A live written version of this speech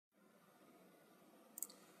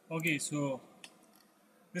Okay, so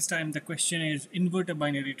this time the question is invert a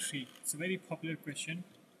binary tree. It's a very popular question.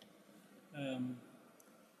 Um,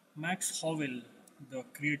 Max Howell, the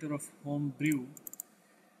creator of Homebrew,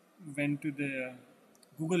 went to the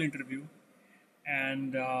Google interview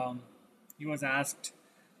and he was asked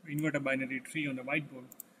to invert a binary tree on the whiteboard.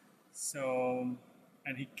 So,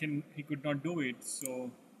 and he could not do it.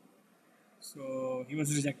 So he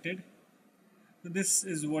was rejected. So this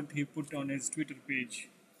is what he put on his Twitter page.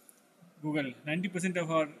 Google, 90%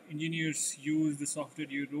 of our engineers use the software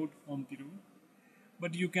you wrote home through,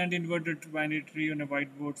 but you can't invert a binary tree on a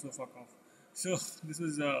whiteboard, so fuck off. So this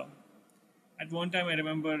was at one time I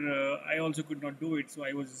remember I also could not do it, so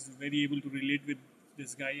I was very able to relate with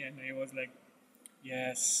this guy, and I was like,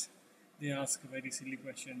 yes, they ask a very silly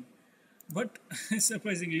question, but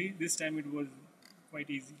surprisingly this time it was quite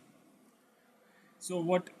easy. So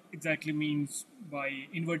what exactly means by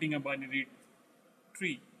inverting a binary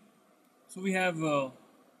tree? So we have the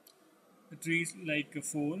trees like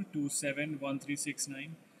 4, 2, 7, 1, 3, 6,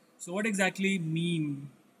 9. So what exactly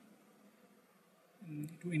mean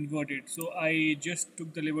to invert it? So I just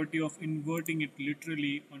took the liberty of inverting it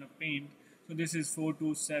literally on a paint. So this is 4,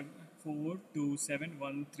 2, 7, 4, 2, 7,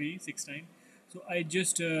 1, 3, 6, 9. So I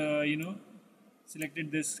just selected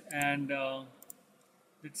this and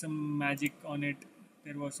did some magic on it.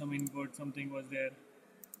 There was some invert, something was there.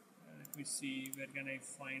 Let me see, where can I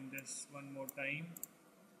find this one more time?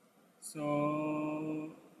 So,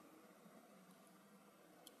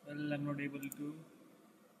 well, I'm not able to.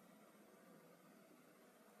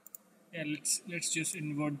 Yeah, let's just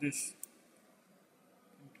invert this.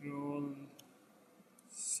 Control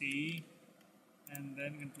C and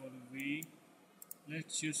then Control V.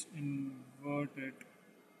 Let's just invert it.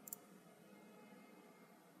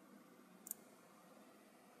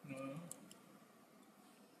 No.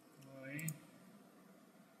 Why?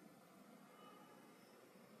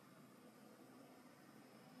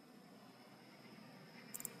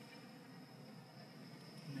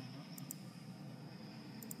 No.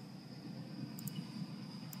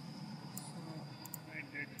 So I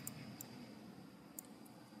did.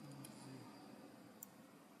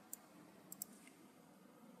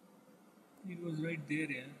 It was right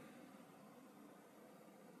there, yeah.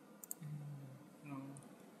 No,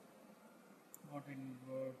 not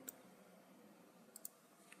invert.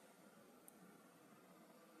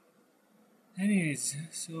 Anyways,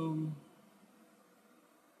 so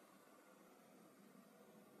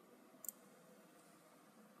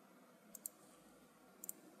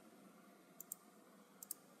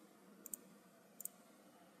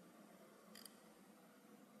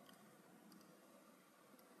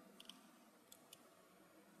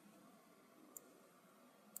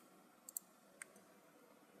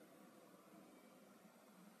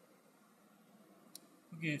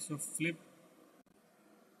okay, so flip.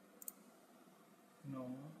 No,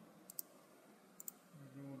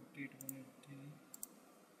 rotate 180.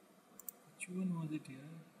 Which one was it here?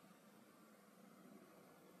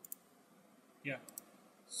 Yeah.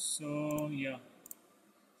 So yeah.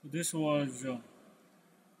 So this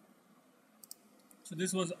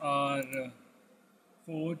was our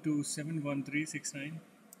 4, 2, 7, 1, 3, 6, 9.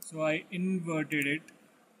 So I inverted it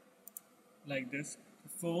like this.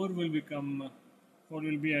 4 will become 4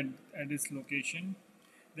 will be at this location.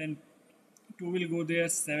 Then 2 will go there,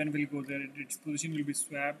 7 will go there. Its position will be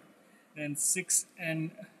swapped. Then 6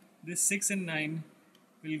 and this 6 and 9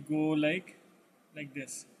 will go like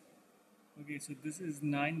this. Okay, so this is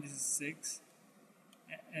 9, this is 6,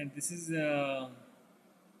 and this is yeah.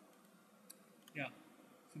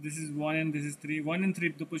 So this is 1 and this is 3. 1 and 3,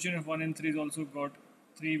 the position of 1 and 3 is also got.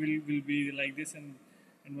 3 will be like this, and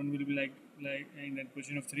 1 will be like in that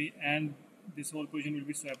position of 3, and this whole position will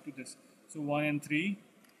be swapped to this. So 1 and 3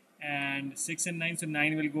 and 6 and 9, so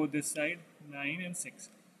 9 will go this side, 9 and 6.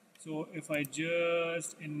 So if I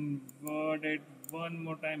just invert it one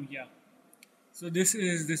more time, yeah. So this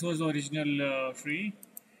was the original tree.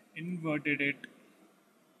 Inverted it,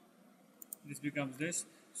 this becomes this.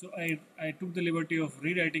 So I took the liberty of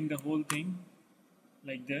rewriting the whole thing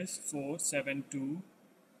like this: 4, 7, 2,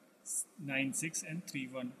 9, 6 and 3,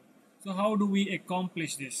 1. So how do we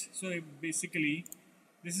accomplish this? So basically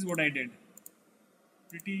this is what I did.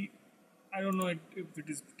 Pretty, I don't know if it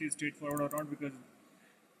is pretty straightforward or not, because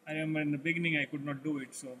I remember in the beginning I could not do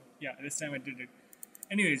it. So yeah, this time I did it.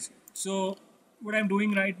 Anyways, so what I'm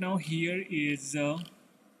doing right now here is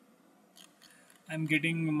I'm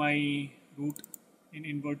getting my root in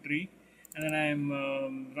invert tree, and then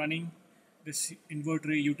I'm running this invert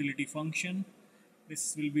tree utility function.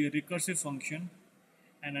 This will be a recursive function,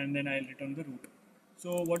 and then I'll return the root.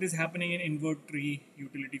 So what is happening in invert tree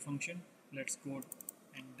utility function? Let's go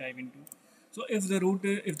and dive into. So if the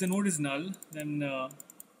node is null, then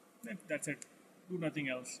that's it. Do nothing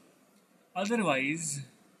else. Otherwise,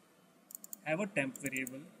 have a temp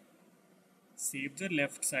variable, save the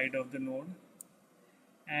left side of the node,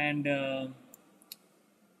 and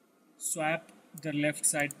swap the left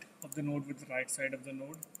side of the node with the right side of the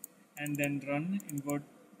node, and then run invert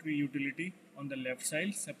tree utility on the left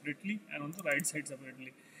side separately and on the right side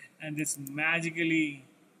separately, and this magically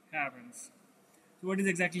happens. So what is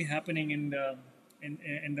exactly happening in the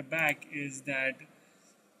back is that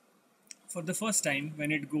for the first time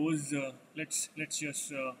when it goes, let's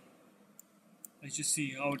just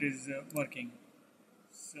see how it is working.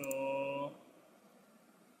 So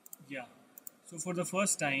yeah, so for the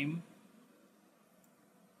first time,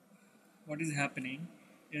 what is happening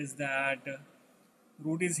is that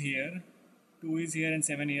root is here, 2 is here, and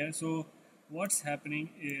 7 here. So what's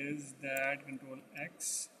happening is that control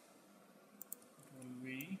X, control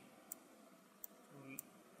V, control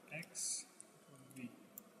X, control V.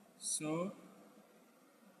 So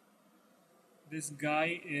this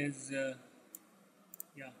guy is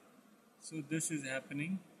yeah, so this is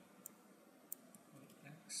happening.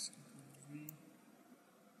 Control X, control V.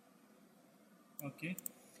 Okay,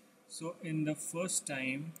 so in the first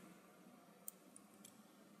time,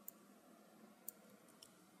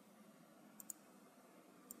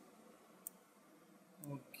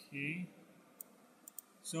 okay,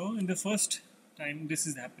 so in the first time this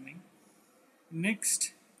is happening.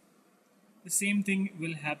 Next, the same thing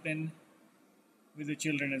will happen with the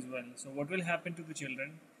children as well. So what will happen to the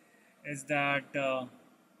children is that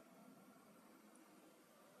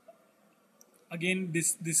again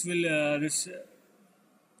this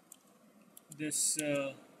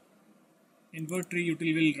invert tree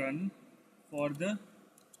util will run for the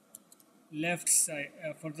left side,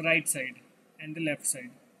 for the right side and the left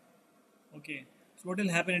side. Okay, so what will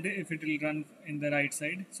happen if it will run in the right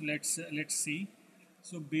side? So let's see.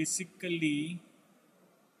 So basically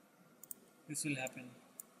this will happen.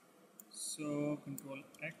 So control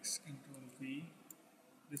X, control V,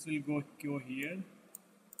 this will go here,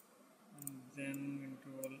 and then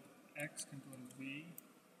control X, control V,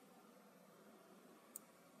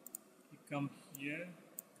 you come here.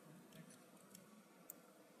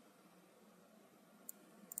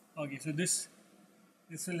 Okay, so this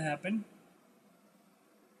will happen,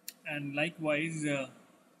 and likewise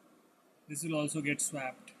this will also get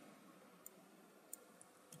swapped.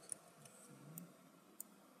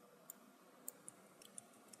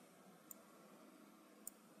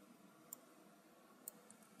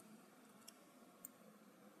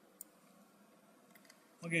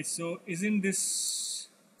 Okay, so is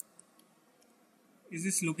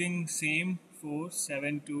this looking same? 4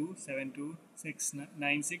 7 2 7 2 6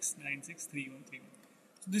 9 6 9 6 3 1 3 1.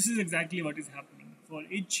 So this is exactly what is happening. For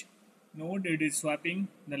each node it is swapping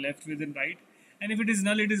the left with the right, and if it is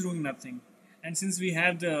null it is doing nothing. And since we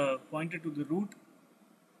have the pointer to the root,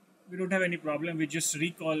 we don't have any problem. We just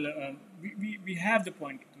recall, we have the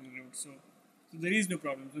pointer to the root, so there is no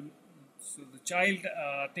problem. So the child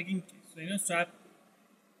swap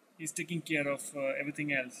is taking care of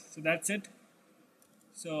everything else. So that's it.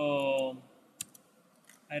 So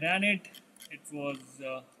I ran it. It was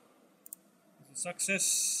a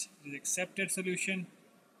success. It is accepted solution.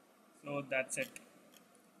 So that's it.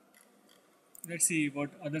 Let's see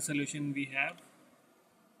what other solution we have.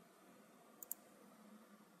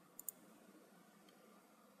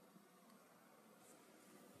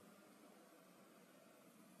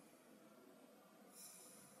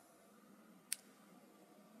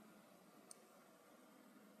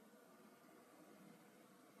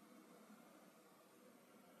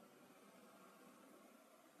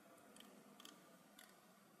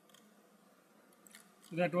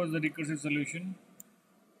 So that was the recursive solution.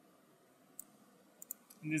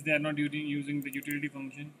 In this, they are not using the utility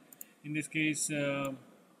function. In this case, if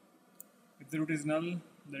the root is null,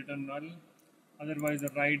 they return null. Otherwise, the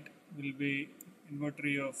right will be invert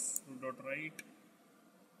tree of root dot right.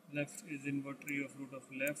 Left is invert tree of root of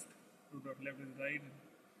left. Root dot left is right.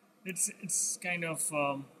 It's kind of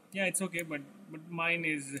yeah, it's okay, but mine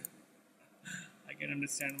is I can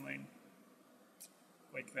understand mine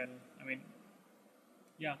quite well. I mean,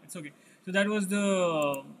 yeah, it's okay. So that was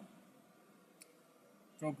the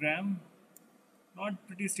program. Not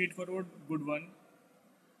pretty straightforward, good one.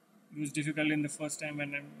 It was difficult in the first time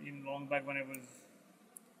when in long back when I was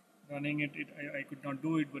running it, I could not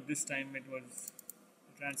do it, but this time it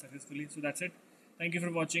ran successfully. So that's it. Thank you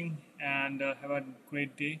for watching, and have a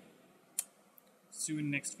great day. See you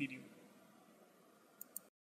in next video.